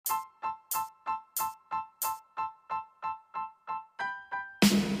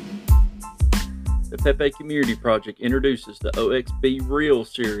The Pepe Community Project introduces the OXB Real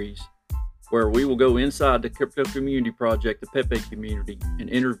series, where we will go inside the crypto community project, the Pepe community, and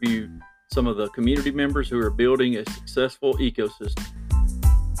interview some of the community members who are building a successful ecosystem.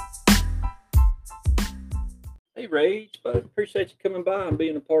 Hey, Rage, I appreciate you coming by and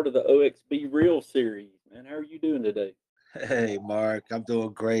being a part of the OXB Real series, man. How are you doing today? Hey, Mark, I'm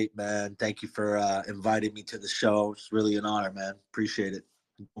doing great, man. Thank you for inviting me to the show. It's really an honor, man. Appreciate it.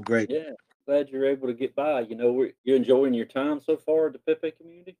 I'm great. Yeah, glad you're able to get by. You enjoying your time so far at the Pepe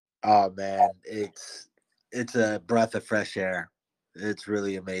community? Oh, man, it's a breath of fresh air. It's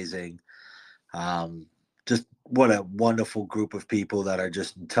really amazing. Um, just what a wonderful group of people that are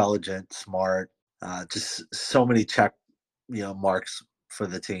just intelligent, smart. Just so many check, marks for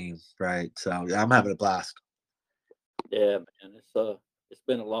the team, right? So yeah, I'm having a blast. Yeah, man, it's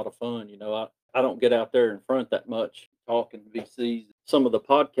been a lot of fun. I don't get out there in front that much talking VCs. Some of the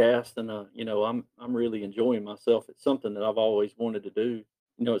podcasts, and I'm really enjoying myself. It's something that I've always wanted to do.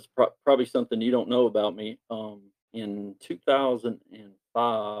 It's probably something you don't know about me. In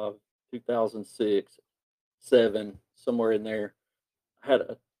 2005, 2006, seven, somewhere in there, I had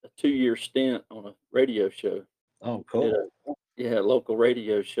a 2 year stint on a radio show. Oh, Did cool. a local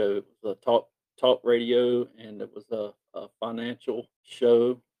radio show. It was a talk radio, and it was a financial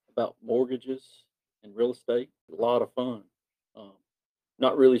show about mortgages and real estate. A lot of fun. Um,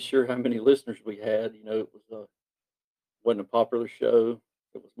 Not really sure how many listeners we had. It wasn't a popular show.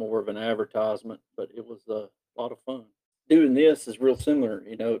 It was more of an advertisement, but it was a lot of fun. Doing this is real similar.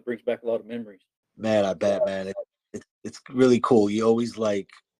 It brings back a lot of memories. Man, I bet, man. It's really cool. You always like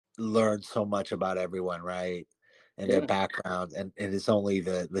learn so much about everyone, right? And their Yeah, background, and it's only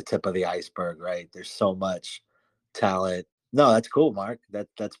the tip of the iceberg, right? There's so much talent. No, that's cool, Mark.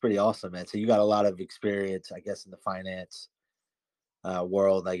 That's pretty awesome, man. So you got a lot of experience, I guess, in the finance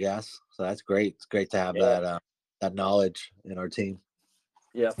world, I guess. So that's great. It's great to have yeah, that knowledge in our team.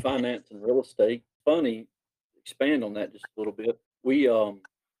 yeah. Finance and real estate. Funny. Expand on that just a little bit. We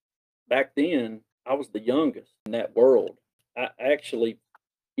back then, I was the youngest in that world. I actually,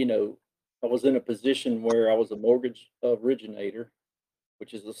 you know, I was in a position where I was a mortgage originator,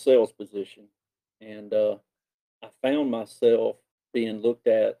 which is a sales position, and I found myself being looked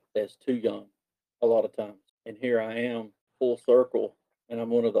at as too young a lot of times. And here I am, full circle, and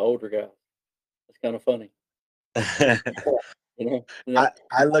I'm one of the older guys. It's kind of funny, you know.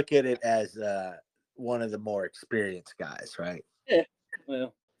 I look at it as one of the more experienced guys, right? Yeah.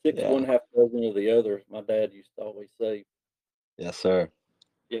 Well, six Yeah. one half dozen of the other. My dad used to always say. Yes, sir.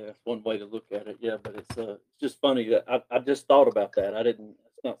 Yeah, it's one way to look at it. Yeah, but it's just funny that I just thought about that. I didn't.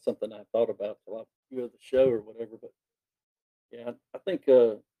 It's not something I thought about till I you the show or whatever. But yeah, I think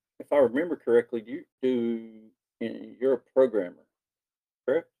if I remember correctly, you're a programmer,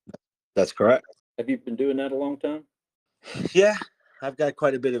 correct? That's correct. Have you been doing that a long time? Yeah, I've got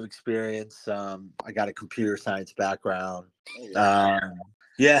quite a bit of experience. I got a computer science background. Oh yeah. Um,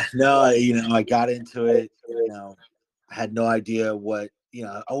 yeah, no, I got into it. I had no idea what,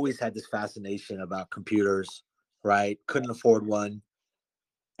 I always had this fascination about computers, right? Couldn't afford one.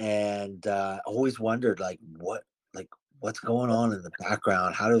 And always wondered like, what's going on in the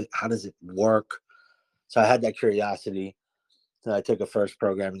background? How does it work? So I had that curiosity. So I took a first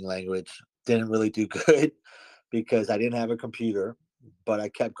programming language. Didn't really do good because I didn't have a computer, but I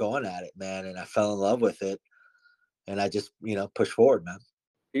kept going at it, man, and I fell in love with it. And I just, pushed forward, man.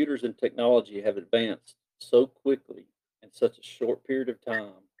 Computers and technology have advanced so quickly in such a short period of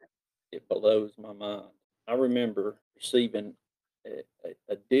time. It blows my mind. I remember receiving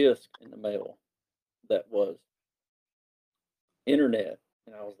a disc in the mail that was internet.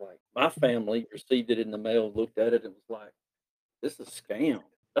 And I was like, my family received it in the mail, looked at it, and was like, this is a scam.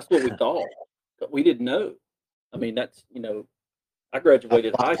 That's what we thought. But we didn't know. I mean, I A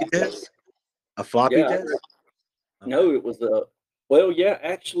graduated high floppy school. disk? A floppy Yeah. disk? Okay. No, it was well, yeah,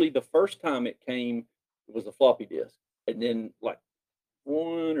 actually, the first time it came, it was a floppy disk. And then, like,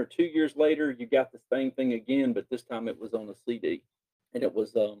 1 or 2 years later, you got the same thing again, but this time it was on a CD. And it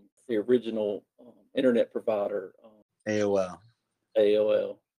was the original internet provider, AOL.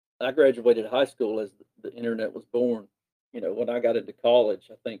 AOL. I graduated high school as the internet was born. When I got into college,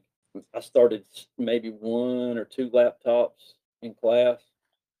 I think I started maybe one or two laptops in class,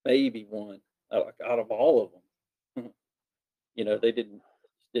 maybe one out of all of them. They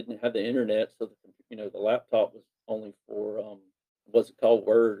didn't have the internet, so the laptop was only for it wasn't called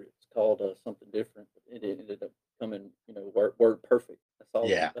Word. It's called something different. It ended up coming, Word Perfect.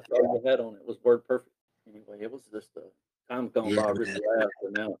 Yeah. That's all we had on it was Word Perfect. Anyway, it was just time gone Yeah, by really man. fast,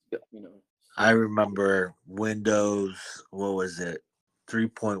 but now it's got I remember Windows, what was it?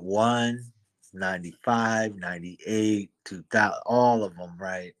 3.1. 95, 98, 2000, all of them,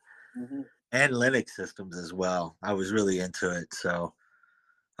 right? Hmm. And Linux systems as well. I was really into it. So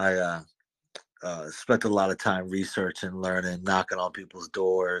I spent a lot of time researching, learning, knocking on people's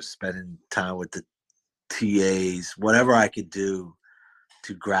doors, spending time with the TAs, whatever I could do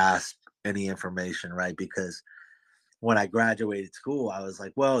to grasp any information, right? Because when I graduated school, I was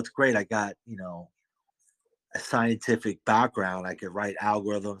like, well, it's great. I got, a scientific background. I could write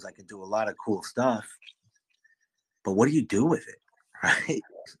algorithms. I could do a lot of cool stuff. But what do you do with it? Right?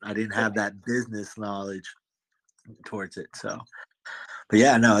 I didn't have that business knowledge towards it. So, but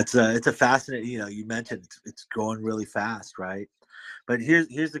yeah, no, it's a fascinating, you mentioned it's growing really fast, right? But here's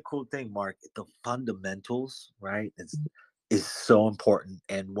the cool thing, Mark. The fundamentals, right? Is so important.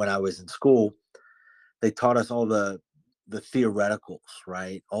 And when I was in school, they taught us all the theoreticals,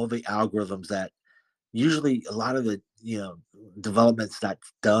 right? All the algorithms that usually a lot of the developments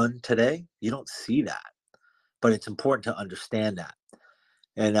that's done today, you don't see that, but it's important to understand that.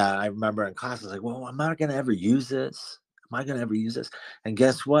 And I remember in class, I was like, well, am I going to ever use this? Am I going to ever use this? And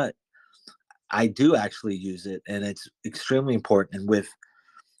guess what? I do actually use it, and it's extremely important. And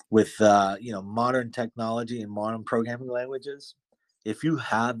with modern technology and modern programming languages, if you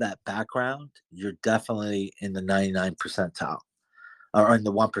have that background, you're definitely in the 99 percentile, or in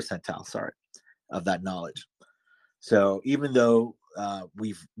the 1 percentile, sorry, of that knowledge. So even though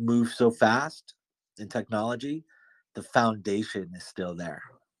we've moved so fast in technology, the foundation is still there,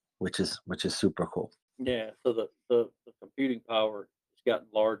 which is super cool. Yeah. So the computing power has gotten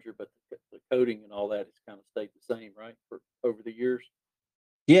larger, but the coding and all that has kind of stayed the same, right, for over the years.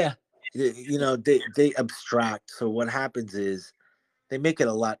 Yeah, they abstract. So what happens is they make it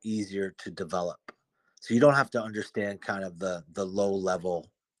a lot easier to develop. So you don't have to understand kind of the low level,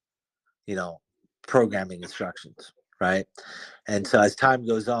 you know, programming instructions, right? And so as time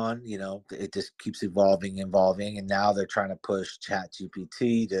goes on, it just keeps evolving, and now they're trying to push Chat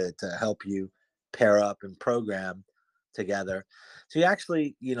GPT to help you pair up and program together. So you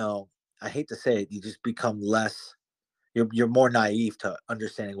actually, I hate to say it, you just become less. You're more naive to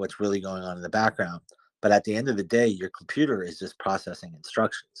understanding what's really going on in the background. But at the end of the day, your computer is just processing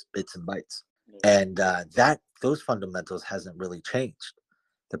instructions, bits and bytes, Yeah. and that those fundamentals hasn't really changed.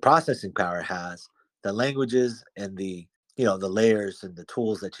 The processing power has. The languages and the layers and the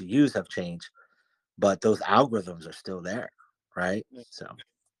tools that you use have changed, but those algorithms are still there, right? Yeah. So,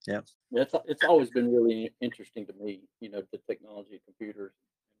 yeah, Yeah, it's always been really interesting to me, the technology of computers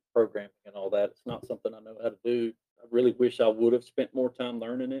and programming and all that. It's not something I know how to do. I really wish I would have spent more time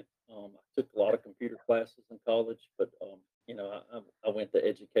learning it. I took a lot of computer classes in college, but I went the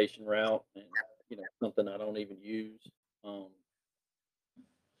education route, and something I don't even use. Um,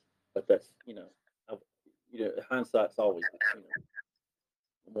 but that's I, hindsight's always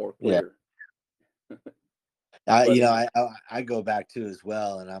more yeah. clear. I But you know I go back to as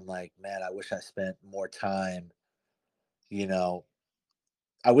well, and I'm like, man, I wish I spent more time. You know,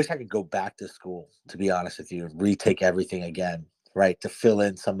 I wish I could go back to school, to be honest with you, and retake everything again, right? To fill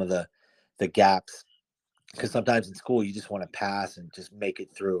in some of the gaps, because sometimes in school you just want to pass and just make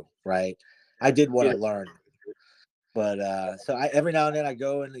it through, right? I did want yeah, to learn, but so I every now and then I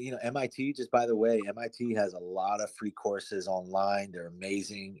go, and MIT. Just by the way, MIT has a lot of free courses online. They're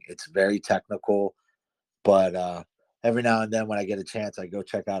amazing. It's very technical, but every now and then when I get a chance, I go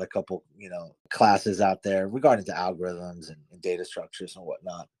check out a couple classes out there regarding to algorithms and data structures and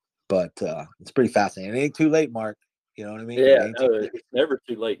whatnot. But it's pretty fascinating. It ain't too late, Mark. You know what I mean? It yeah, ain't too no, late. it's never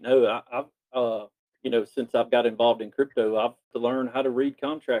too late. No, I've since I've got involved in crypto, I've to learn how to read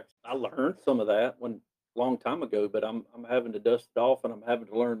contracts. I learned some of that when long time ago, but I'm having to dust it off, and I'm having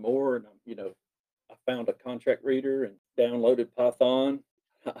to learn more. And I found a contract reader and downloaded Python.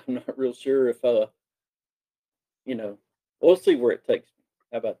 I'm not real sure if you know, we'll see where it takes me.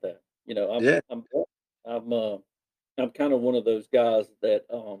 How about that? Yeah, I'm I'm kind of one of those guys that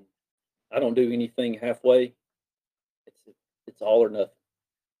I don't do anything halfway. It's it's all or nothing.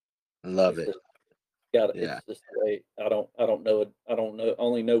 love It's it. just got Yeah. it's just the way I don't know it. I don't know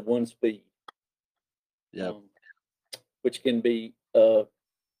only know one speed, Yep. um, which can be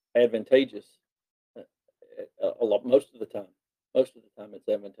advantageous uh, a lot most of the time. Most of the time, it's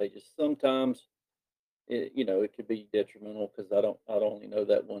advantageous. Sometimes it could be detrimental because I don't only know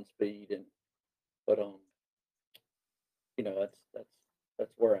that one speed, and but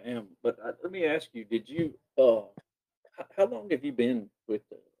that's where I am. But let me ask you, did you how long have you been with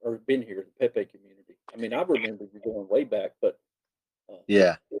or been here in the Pepe community? I mean, I remember you going way back, but uh,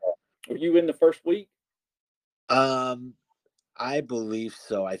 Yeah. were you in the first week? Um, I believe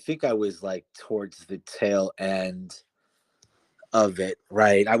so. I think I was like towards the tail end. of it,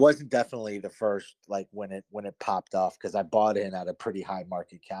 right? I wasn't definitely the first, like when it popped off, because I bought in at a pretty high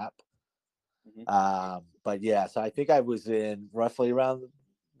market cap. Mhm. But yeah, so I think I was in roughly around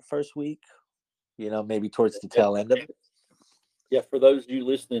the first week, maybe towards the Yeah, tail end of it. yeah. For those of you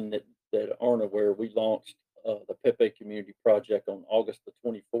listening that aren't aware, we launched the Pepe Community Project on August the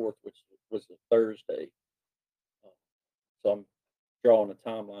 24th, which was a Thursday. Uh, so I'm drawing a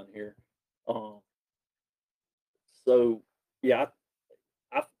timeline here. Um, so yeah,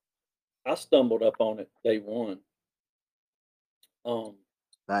 I I stumbled up on it day one. Um,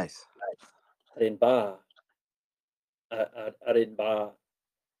 Nice. I didn't buy. I didn't buy,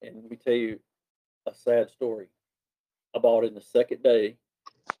 and let me tell you a sad story. I bought it the second day,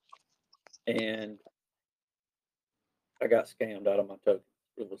 and I got scammed out of my token.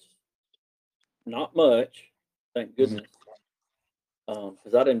 It was not much, thank Mhm. goodness,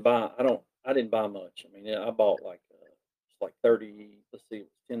 because I didn't buy much. I mean, yeah, I bought like it's like 30. Let's see, it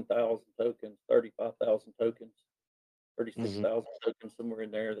was 10,000 tokens, 35,000 tokens, Mhm. 36,000 tokens, somewhere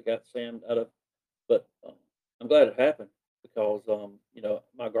in there that got scammed out of. But I'm glad it happened because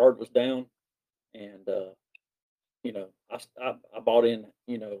my guard was down, and I bought in,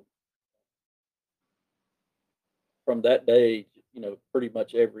 from that day, pretty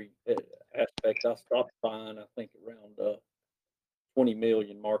much every aspect. I stopped buying, I think, around 20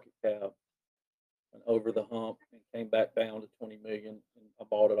 million market cap and over the hump and came back down to 20 million, and I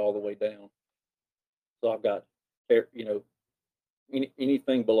bought it all the way down. So I've got,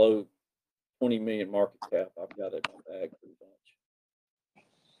 anything below 20 million market cap, I've got it in my bag pretty much.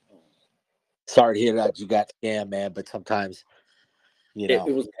 Um, Sorry to hear that you got scammed, man. But sometimes, you it, know,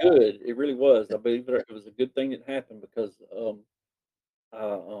 it was good. It really was. I believe it was a good thing that happened because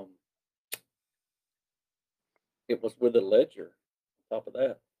I, it was with a ledger. On top of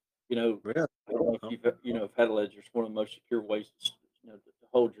that, really. I don't know if Oh, you've have had a ledger. It's one of the most secure ways to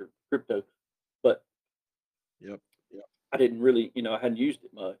hold your crypto. But yep. I didn't really, I hadn't used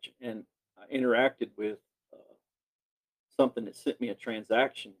it much, and I interacted with something that sent me a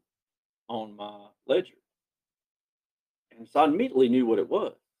transaction on my ledger, and so I immediately knew what it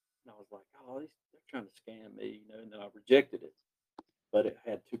was, and I was like, "Oh, they're trying to scam me," and then I rejected it, but it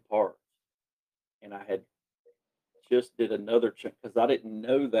had two parts, and I had just did another check because I didn't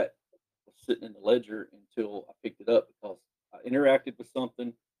know that was sitting in the ledger until I picked it up because I interacted with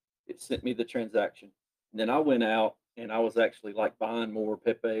something. It sent me the transaction. And then I went out and I was actually like buying more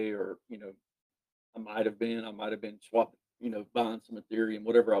Pepe or, I might have been swapping, buying some Ethereum,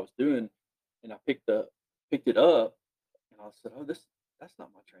 whatever I was doing. And I picked it up and I said, oh, that's not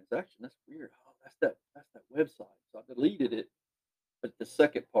my transaction. That's weird. Oh, that's that website. So I deleted it. But the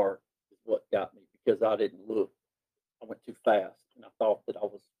second part is what got me because I didn't look. I went too fast, and I thought that I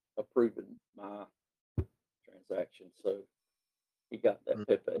was approving my transaction, so he got that Mm.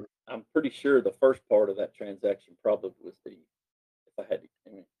 Pepe. I'm pretty sure the first part of that transaction probably was the if I had to I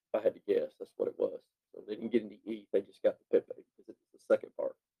mean, if I had to guess, that's what it was. So they didn't get any ETH, they just got the Pepe because it was the second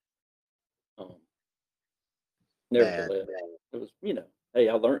part. Um, Man. Nevertheless, it was, hey,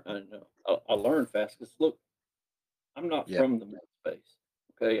 I learned fast because look, I'm not Yeah. from the meta space.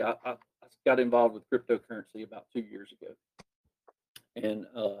 Okay, I got involved with cryptocurrency about 2 years ago. And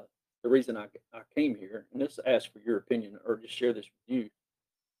the reason I came here, and this ask for your opinion or just share this with you,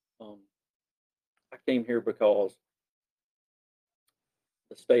 um, I came here because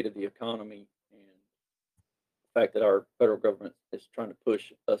the state of the economy and the fact that our federal government is trying to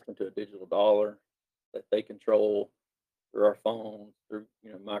push us into a digital dollar that they control through our phones, through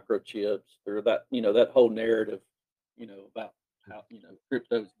microchips, through that that whole narrative, about how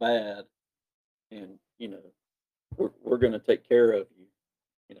crypto's bad, and we're going to take care of you.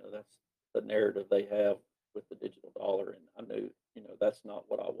 That's the narrative they have with the digital dollar, and I knew, that's not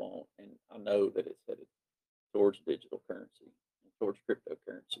what I want, and I know that it's headed towards digital currency and towards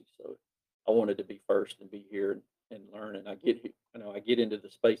cryptocurrency. So I wanted to be first and be here and learn. And I get into the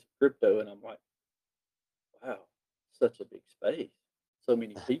space of crypto, and I'm like, wow, such a big space, so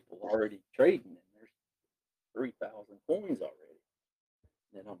many people already trading, and there's 3,000 coins already.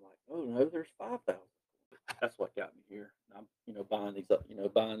 And then I'm like, oh no, there's 5,000. That's what got me here. I'm, buying these up,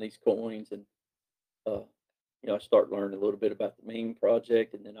 buying these coins, and uh, I start learning a little bit about the meme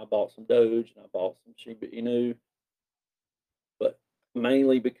project, and then I bought some Doge and I bought some Shiba Inu, but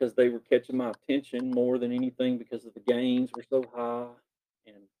mainly because they were catching my attention more than anything because of the gains were so high,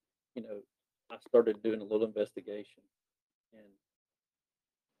 and you know, I started doing a little investigation, and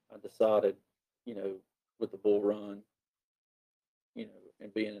I decided, you know, with the bull run,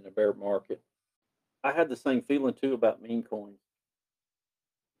 and being in a bear market, I had the same feeling too about meme coins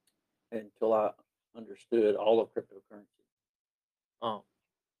until I understood all of cryptocurrency. Um,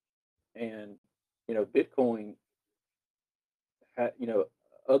 and Bitcoin,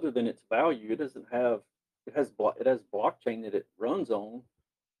 other than its value, it doesn't have it has blockchain that it runs on,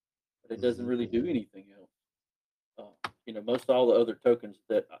 but it doesn't Mhm. really do anything else. Most all the other tokens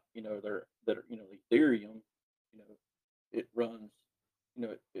that that are Ethereum, you know, it runs,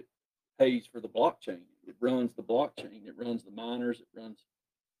 it pays for the blockchain. It runs the blockchain. It runs the miners. It runs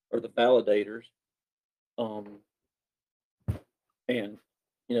or the validators. Um, and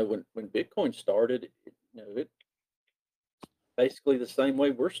when Bitcoin started, it basically the same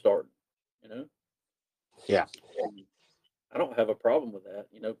way we're starting. You know, Yeah. and I don't have a problem with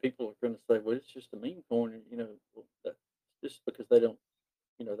that. People are going to say, "Well, it's just a meme coin," and well, that's just because they don't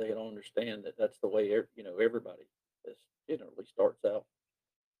understand that that's the way everybody is generally starts out.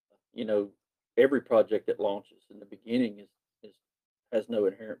 You know, every project that launches in the beginning is has no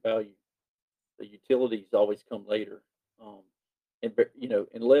inherent value. The utilities always come later, um,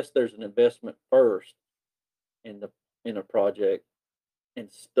 unless there's an investment first in the in a project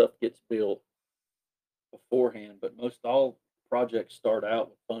and stuff gets built beforehand. But most all projects start out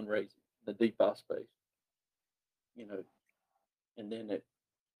with fundraising, the DeFi space, you know, and then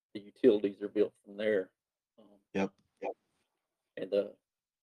the utilities are built from there. Um, Yep. and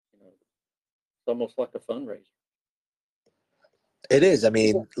it's almost like a fundraiser. It is. I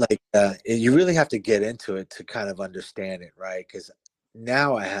mean, like, you really have to get into it to kind of understand it, right? Because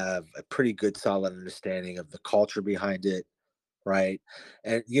now I have a pretty good, solid understanding of the culture behind it, right?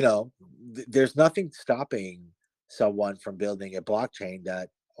 And there's nothing stopping someone from building a blockchain that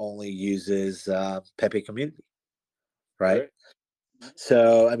only uses Pepe Community, right? Correct. Mhm.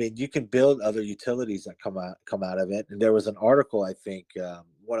 So, I mean, you can build other utilities that come out of it. And there was an article, I think,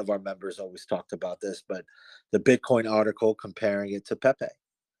 one of our members always talked about this, but the Bitcoin article comparing it to Pepe,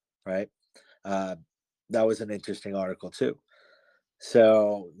 right? Uh, that was an interesting article too.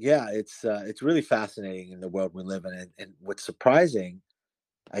 So, yeah, it's really fascinating in the world we live in. And what's surprising,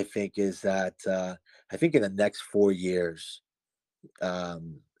 I think, is that I think in the next 4 years,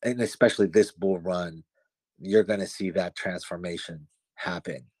 and especially this bull run, you're going to see that transformation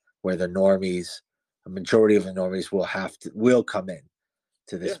happen where a majority of the normies will come in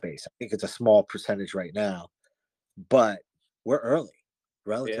to this Yeah. space. I think it's a small percentage right now, but we're early, Yeah.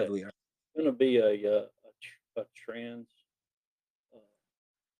 relatively early. It's going to be a trans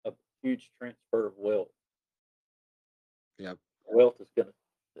a huge transfer of wealth. Yep. Wealth is going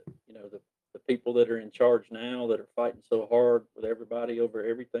to, the people that are in charge now that are fighting so hard with everybody over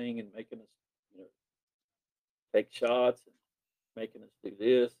everything and making us, you know, take shots and making us do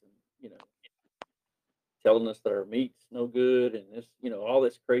this and, telling us that our meat's no good and this, all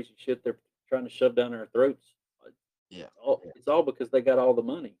this crazy shit they're trying to shove down our throats. Yeah. It's all because they got all the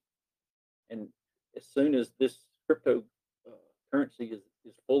money. And as soon as this crypto currency is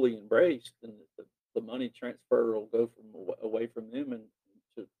fully embraced, then the money transfer will go from away from them and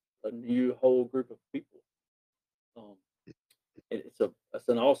to a new whole group of people. Um, it's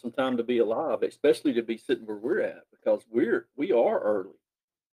an awesome time to be alive, especially to be sitting where we're at because we are early.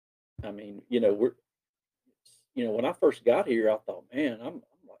 I mean, when I first got here, I thought, man, I'm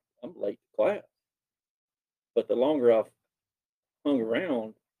late to class. But the longer I've hung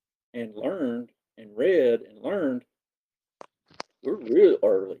around and learned and read and learned, we're real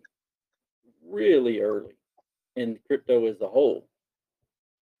early, really early in crypto as a whole.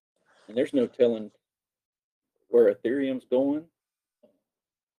 And there's no telling where Ethereum's going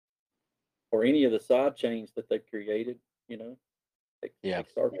or any of the side chains that they've created, Yeah.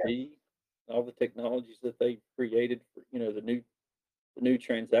 XRP, all the technologies that they've created for, the new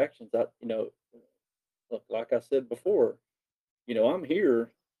transactions. Look, like I said before, I'm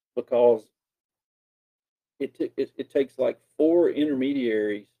here because it takes like four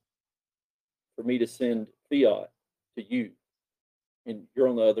intermediaries for me to send fiat to you, and you're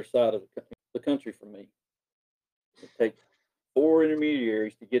on the other side of the country from me. It takes four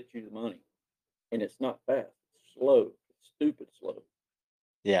intermediaries to get you the money, and it's not fast. It's slow. It's stupid slow,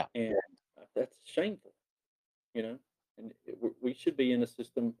 Yeah. and that's shameful. And we should be in a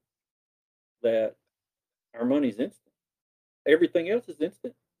system that our money's instant. Everything else is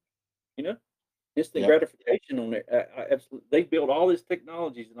instant. You know, instant Yep. gratification on it. Absolutely, they build all these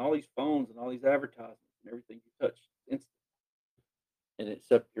technologies and all these phones and all these advertisements and everything you touch instant, and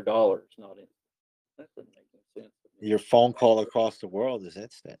except your dollar, it's not instant. That doesn't make any sense to me. Your phone call across the world is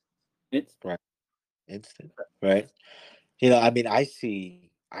instant. Instant. Right. Instant. Right. I mean, I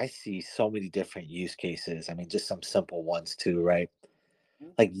see so many different use cases. I mean, just some simple ones too, right?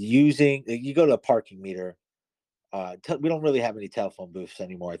 Mhm. Like you go to a parking meter. We don't really have any telephone booths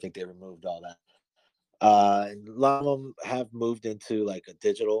anymore. I think they removed all that. And a lot of them have moved into like a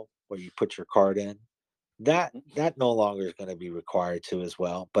digital where you put your card in. That Mhm. that no longer is going to be required to as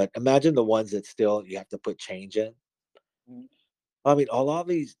well. But imagine the ones that still you have to put change in. Mhm. I mean, a lot of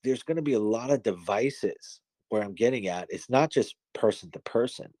these, there's going to be a lot of devices where I'm getting at. It's not just person to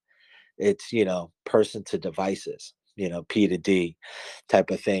person, it's, person to devices, P to D type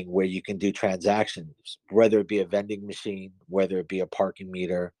of thing where you can do transactions, whether it be a vending machine, whether it be a parking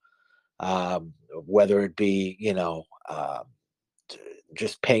meter, whether it be,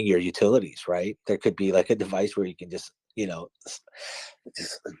 just paying your utilities, right? There could be like a device where you can just,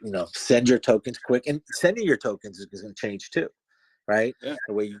 send your tokens quick, and sending your tokens is going to change too, right? Yeah.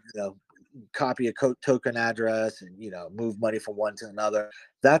 The way copy a token address and move money from one to another,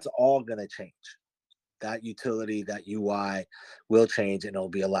 that's all going to change. That utility, that UI will change, and it'll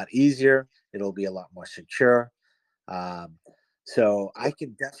be a lot easier. It'll be a lot more secure. Um, so I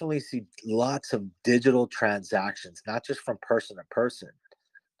can definitely see lots of digital transactions, not just from person to person,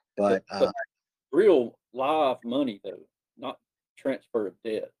 but But real live money though, not transfer of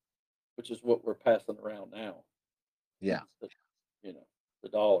debt, which is what we're passing around now. yeah, It's the, you know, the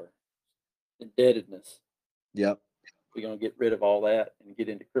dollar indebtedness. yep, We're gonna get rid of all that and get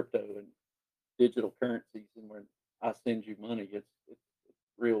into crypto and digital currencies. And when I send you money, it's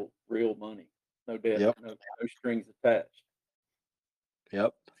real money, no debt, yep, no strings attached.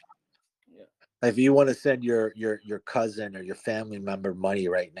 yep. Yeah. If you want to send your cousin or your family member money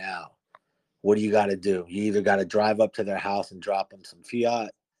right now, what do you got to do? You either got to drive up to their house and drop them some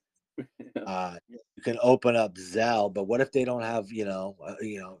fiat. You can open up Zelle, but what if they don't have,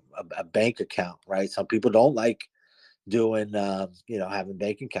 a bank account, right? Some people don't like doing, having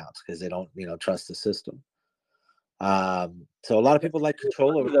bank accounts because they don't, trust the system. So a lot of Yeah, people like it's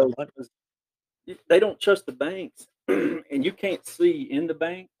control over funny their though, money. 'cause they don't trust the banks, and you can't see in the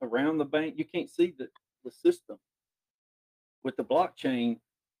bank, around the bank. You can't see the system with the blockchain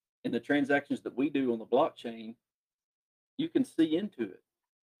and the transactions that we do on the blockchain. You can see into it.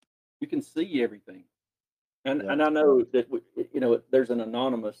 You can see everything, Yep. and I know that there's an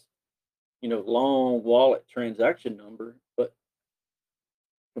anonymous, long wallet transaction number, but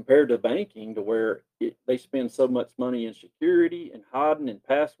compared to banking, to where they spend so much money in security and hiding and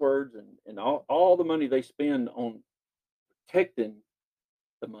passwords and all the money they spend on protecting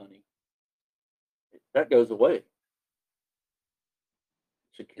the money, that goes away.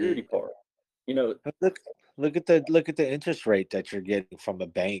 Security Yeah. part, you know, Look, look at the interest rate that you're getting from a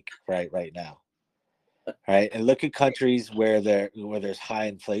bank right now, uh, right? And look at countries where there's high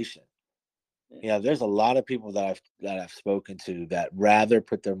inflation. yeah, There's a lot of people that I've spoken to that rather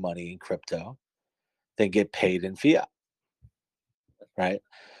put their money in crypto than get paid in fiat, right?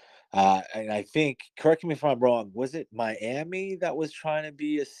 And I think, correct me if I'm wrong, was it Miami that was trying to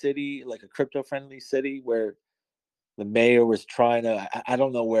be a city, like a crypto friendly city, where the mayor was trying to? I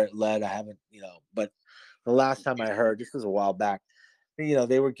don't know where it led. I haven't, but the last time I heard, this was a while back,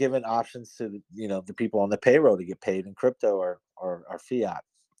 they were given options to the people on the payroll to get paid in crypto or fiat.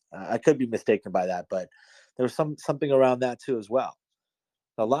 I could be mistaken by that, but there was something around that too as well.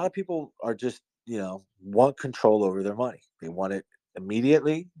 A lot of people are just want control over their money. They want it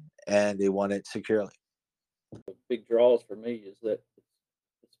immediately and they want it securely. the big draws for me is that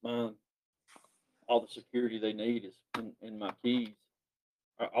it's mine. All the security they need is in my keys.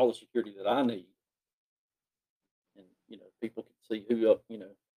 All the security that I need, and people can see who up.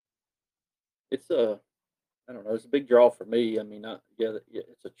 It's a I don't know. It's a big draw for me. I mean, yeah,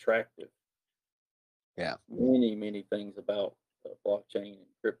 it's attractive. Yeah, Many things about blockchain and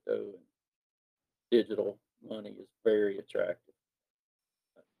crypto and digital money is very attractive.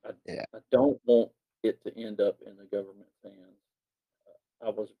 I, yeah, I don't want it to end up in the government's hands. I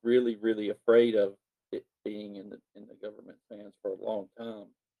was really afraid of it being in the government's hands for a long time.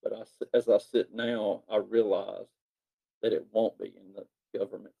 But as I sit now, I realize that it won't be in the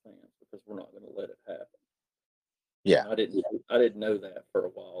government's hands because we're not going to let it happen. yeah, And I didn't know that for a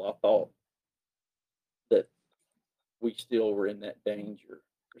while. I thought that we still were in that danger.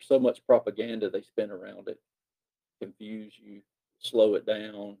 There's so much propaganda they spin around it, confuse you, slow it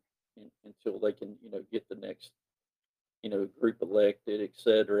down until they can, get the next, group elected,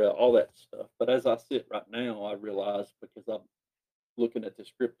 etc., all that stuff. But as I sit right now, I realize, because I'm looking at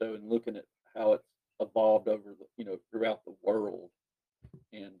this crypto and looking at how it's evolved over throughout the world,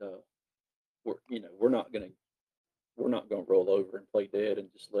 and we're not gonna roll over and play dead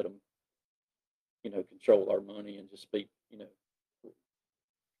and just let them, control our money and just be,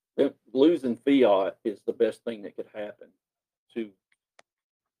 losing fiat is the best thing that could happen to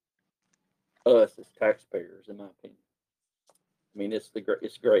us as taxpayers, in my opinion. I mean, it's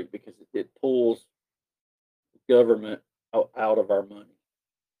great because it pulls. government out of our money.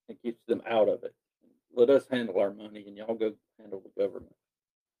 It keeps them out of it. Let us handle our money, and y'all go handle the government.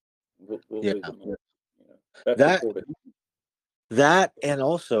 We'll Yeah. do the money. You know, that's That important. that and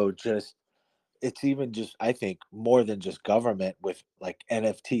also just it's even just I think more than just government with like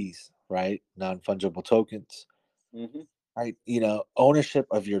NFTs, right? Non-fungible tokens. Hmm. Right? Ownership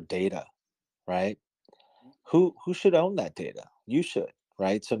of your data, right? Who should own that data? You should,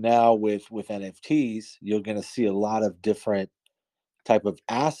 right? So now with NFTs, you're going to see a lot of different type of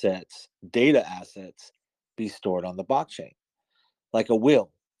assets, data assets be stored on the blockchain. Like a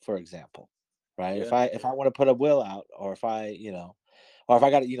will, for example, right? Yeah. If I want to put a will out, or if or if I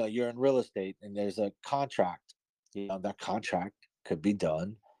got to, you're in real estate and there's a contract, that contract could be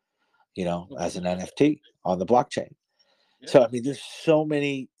done, as an NFT on the blockchain. Yeah. So I mean, there's so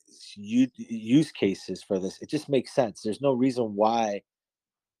many use cases for this. It just makes sense. There's no reason why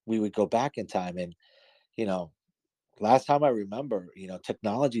we would go back in time. And you know, last time I remember,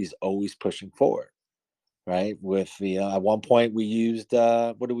 technology is always pushing forward, right? With at one point we used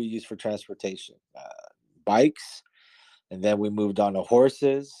what do we use for transportation? Bikes, and then we moved on to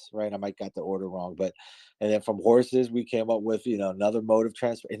horses, right? I might got the order wrong, but and then from horses we came up with another mode of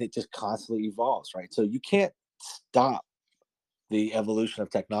transport, and it just constantly evolves, right? So you can't stop the evolution of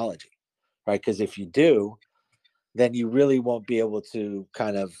technology, right? Because if you do, then you really won't be able to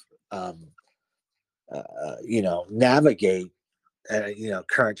kind of um, navigate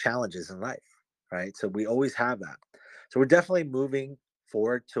current challenges in life, right? So we always have that. So we're definitely moving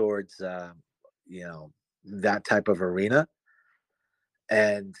forward towards you know that type of arena,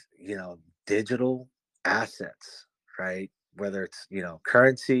 and digital assets, right? Whether it's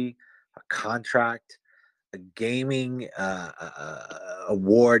currency, a contract, a gaming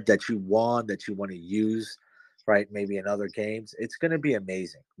award that you won that you want to use, right? Maybe in other games. It's going to be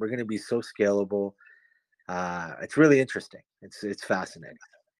amazing. We're going to be so scalable. It's really interesting. It's fascinating.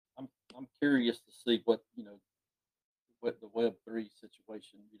 I'm I'm curious to see what the Web3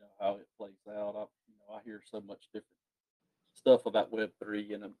 situation, how it plays out. I hear so much different stuff about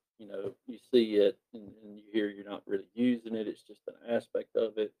Web3, and you see it, and you hear you're not really using it. It's just an aspect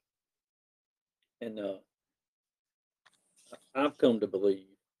of it, and I've come to believe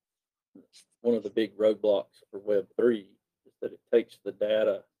one of the big roadblocks for Web3 is that it takes the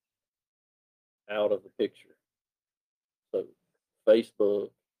data out of the picture. So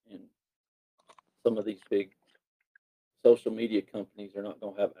Facebook and some of these big social media companies are not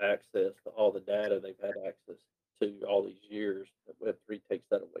going to have access to all the data they've had access to all these years. That Web3 takes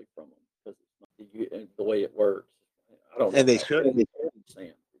that away from them because it's not the way it works. I don't know And they how should. to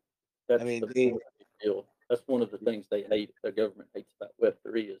understand. I That's mean, the big deal. That's one of the things they hate. The government hates about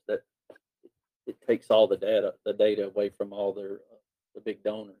Web3 is that it takes all the data away from all the big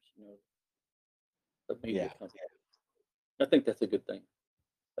donors, the media yeah, companies. I think that's a good thing.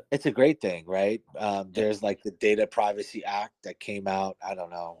 it's a great thing, right? Yeah. There's like the Data Privacy Act that came out, I don't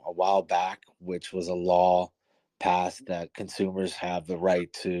know, a while back, which was a law passed that consumers have the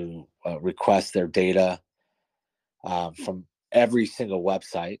right to request their data from every single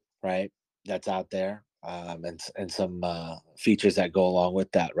website, right? That's out there, and some features that go along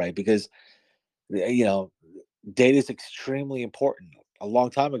with that, right? Because you know, data is extremely important. A long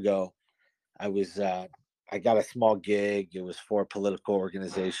time ago, I was I got a small gig. It was for a political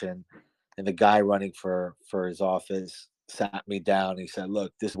organization, and the guy running for his office sat me down. He said,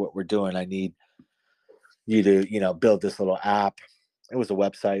 "Look, this is what we're doing. I need you to build this little app." It was a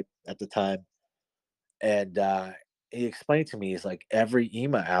website at the time, and he explained to me, he's like, every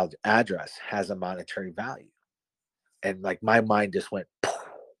email address has a monetary value, and like my mind just went. Poof.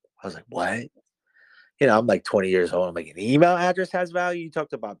 I was like, "What?" I'm like 20 years old. I'm like, an email address has value. You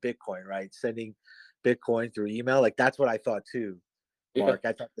talked about Bitcoin, right? Sending Bitcoin through email. Like that's what I thought too, Yeah. Mark.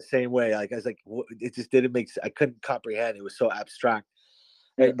 I thought the same way. Like I was like, it just didn't make sense. I couldn't comprehend. It was so abstract.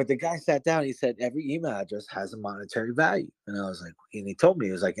 Yeah. But the guy sat down. He said every email address has a monetary value, and I was like, and he told me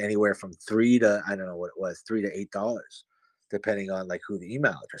it was like anywhere from $3 to I don't know what it was, $3 to $8, depending on like who the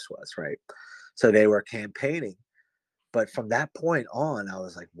email address was, right? So they were campaigning. But from that point on, I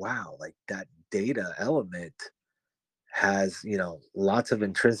was like, wow, like that data element has lots of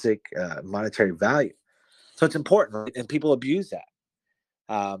intrinsic monetary value, so it's important, right? And people abuse that.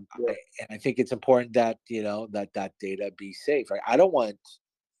 Yeah. And I think it's important that that data be safe, right? I don't want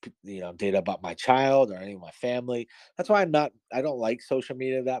data about my child or any of my family. That's why I don't like social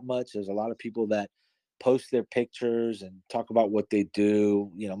media that much. There's a lot of people that post their pictures and talk about what they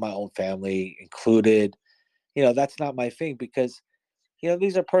do, my own family included. That's not my thing, because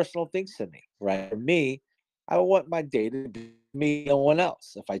these are personal things to me, right? For me, I want my data to be me, no one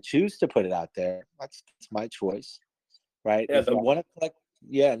else. If I choose to put it out there, that's my choice, right? Yeah, If you want to collect,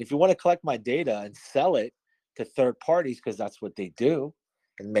 and if you want to collect my data and sell it to third parties, because that's what they do,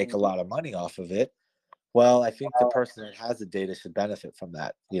 and make a lot of money off of it, well, I think the person that has the data should benefit from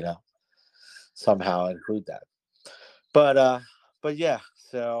that, somehow include that. But yeah,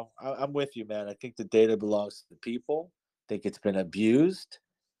 so I'm with you, man. I think the data belongs to the people. I think it's been abused,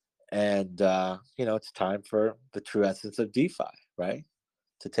 and it's time for the true essence of DeFi, right,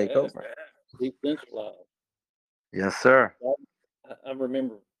 to take over. Decentralized. Yes, sir. I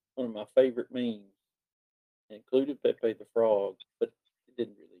remember one of my favorite memes included Pepe the Frog, but it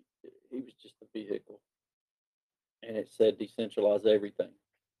didn't really. He was just a vehicle, and it said decentralize everything.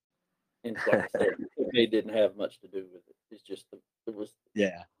 And like I said, Pepe didn't have much to do with it. It's just it was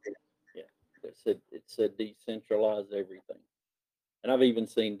Yeah. yeah. It said decentralize everything. And I've even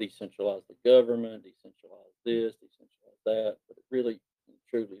seen decentralize the government, decentralize this, decentralize that. But it really,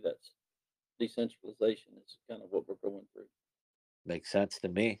 truly, that's decentralization is kind of what we're going through. Makes sense to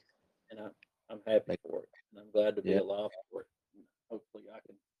me. And I'm happy for it. And I'm glad to be Yeah. alive for it. And hopefully I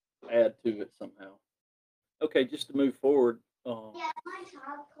can add to it somehow. Okay, just to move forward, are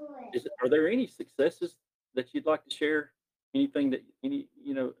there any successes that you'd like to share? Anything that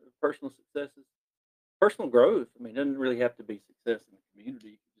personal successes, personal growth? I mean, it doesn't really have to be success in the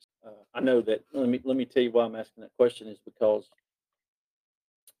community. I know that. Let me tell you why I'm asking that question is because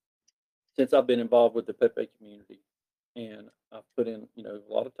since I've been involved with the Pepe community, and I've put in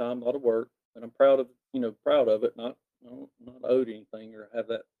a lot of time, a lot of work, and I'm proud of it. Not owed anything or have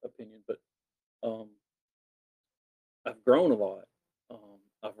that opinion, but um, I've grown a lot.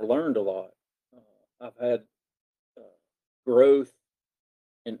 I've learned a lot. I've had uh, growth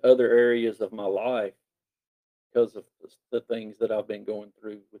in other areas of my life because of the things that I've been going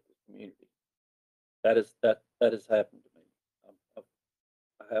through with the community. That has happened to me.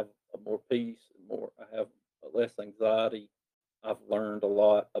 I have more peace and more. I have less anxiety. I've learned a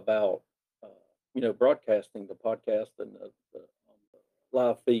lot about broadcasting the podcast and the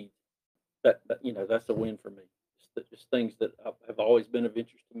live feed. That's a win for me. Just things that have always been of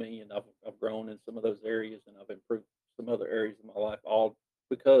interest to me, and I've grown in some of those areas, and I've improved some other areas of my life, all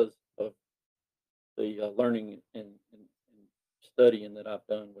because of the learning and studying that I've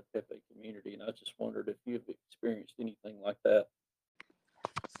done with Pepe Community. And I just wondered if you've experienced anything like that.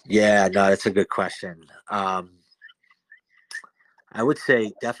 Yeah, no, that's a good question. I would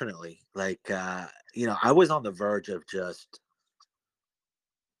say definitely. Like, I was on the verge of just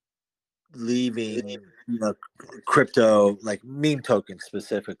leaving, crypto, like meme tokens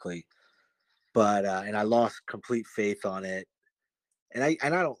specifically, but and I lost complete faith on it. And I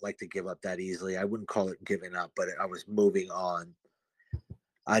don't like to give up that easily. I wouldn't call it giving up, but I was moving on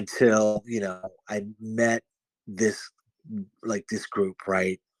until I met this this group,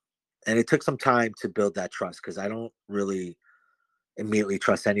 right? And it took some time to build that trust because I don't really immediately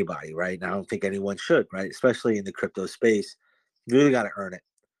trust anybody, right? And I don't think anyone should, right? Especially in the crypto space, you really got to earn it.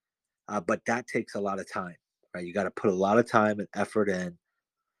 But that takes a lot of time, right? You got to put a lot of time and effort in,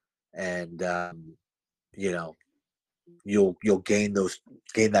 and you know, you'll gain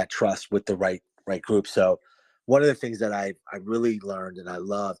that trust with the right group. So one of the things that I really learned and I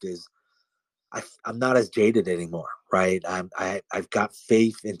loved is I'm not as jaded anymore, right? I've got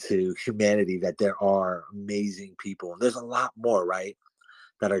faith into humanity that there are amazing people, and there's a lot more, right,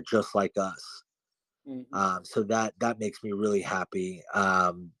 that are just like us. So that makes me really happy.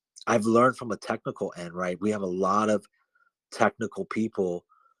 I've learned from a technical end, right? We have a lot of technical people,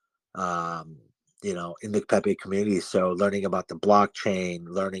 in the Pepe community. So learning about the blockchain,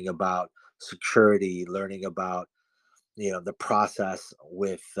 learning about security, learning about the process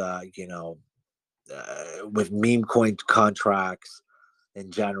with meme coin contracts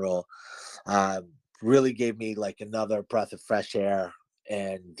in general, uh, really gave me like another breath of fresh air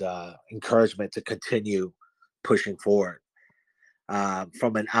and encouragement to continue pushing forward.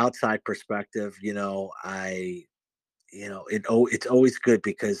 From an outside perspective, it's always good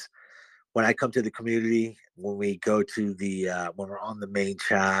because when I come to the community, when we go to when we're on the main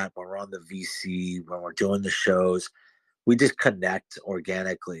chat, when we're on the VC, when we're doing the shows, we just connect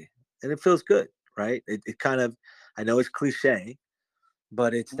organically, and it feels good, right? It kind of, I know it's cliche,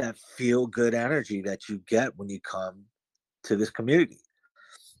 but it's that feel good energy that you get when you come to this community.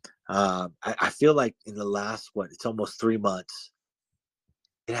 I feel like in the last, it's almost 3 months,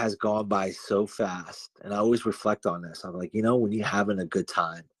 it has gone by so fast. And I always reflect on this. I'm like, when you're having a good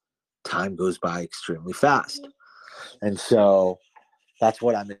time goes by extremely fast. And so that's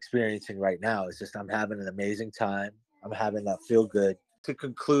what I'm experiencing right now. Is just I'm having an amazing time. I'm having that feel good. To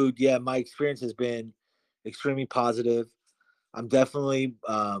conclude, yeah, my experience has been extremely positive. I'm definitely,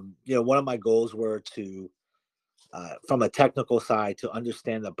 one of my goals were to, from a technical side, to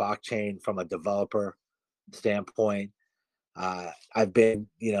understand the blockchain from a developer standpoint. I've been,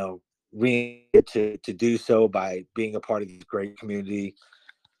 to do so by being a part of this great community.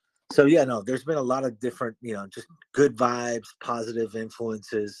 So yeah, no, there's been a lot of different, just good vibes, positive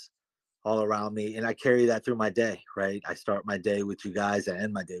influences all around me, and I carry that through my day. Right, I start my day with you guys, I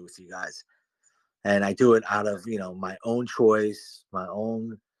end my day with you guys, and I do it out of my own choice, my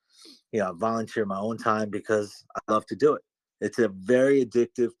own, volunteer my own time because I love to do it. It's a very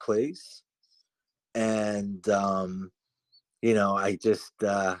addictive place, and I just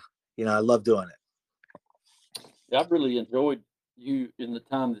I love doing it. Yeah, I've really enjoyed you in the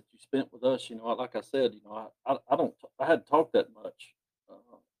time that you spent with us. Like I said, I don't, I hadn't talked that much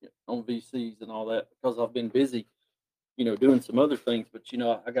on VCs and all that because I've been busy, doing some other things. But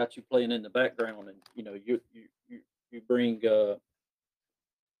I got you playing in the background, and you bring a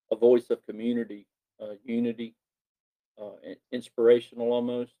voice of community, unity, inspirational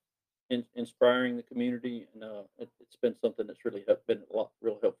almost, inspiring the community, and it's been something that's really been a lot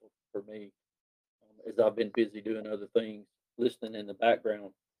real helpful for me as I've been busy doing other things, listening in the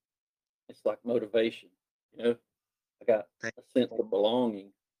background. It's like motivation, you know. I got a sense of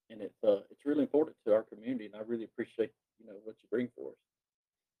belonging, and it's really important to our community, and I really appreciate what you bring for us.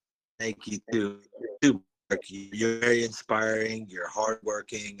 Thank you too, Mark. You're very inspiring. You're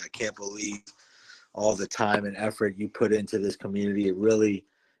hardworking. I can't believe all the time and effort you put into this community. It really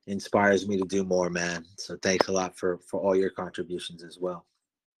inspires me to do more, man. So thanks a lot for all your contributions as well.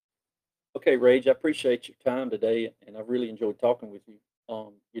 Okay, Rage, I appreciate your time today, and I really enjoyed talking with you.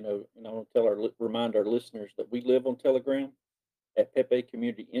 And I want to remind our listeners that we live on Telegram at Pepe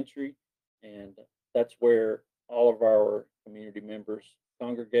Community Entry, and that's where all of our community members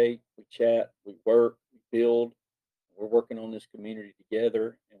congregate. We chat, we work, we build. We're working on this community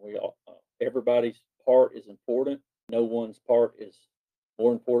together, and we all everybody's part is important. No one's part is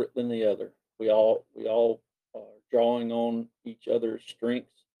more important than the other. We all are drawing on each other's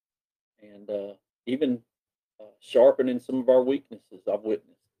strengths and even sharpening some of our weaknesses. I've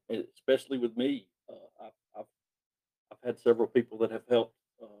witnessed, especially with me. I've had several people that have helped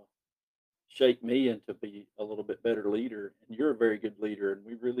shape me into be a little bit better leader, and you're a very good leader, and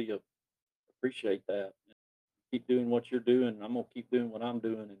we really appreciate that. Keep doing what you're doing. I'm gonna keep doing what I'm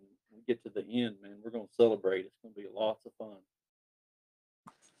doing, and when we get to the end, man, we're gonna celebrate. It's gonna be lots of fun.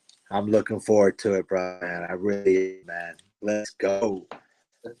 I'm looking forward to it, bro, man. I really, man. Let's go.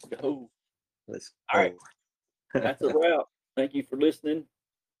 Let's go. Let's go. All right. That's a wrap. Thank you for listening,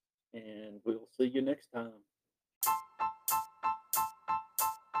 and we'll see you next time.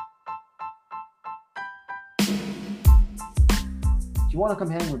 If you want to come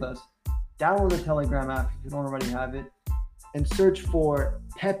hang with us, download the Telegram app if you don't already have it, and search for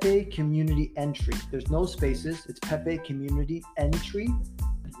Pepe Community Entry. There's no spaces. It's Pepe Community Entry.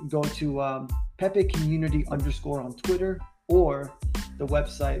 Go to Pepe Community _ on Twitter, or the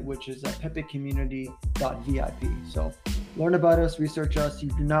website, which is pepecommunity.vip. So learn about us, research us. You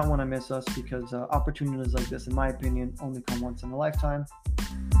do not want to miss us because opportunities like this, in my opinion, only come once in a lifetime.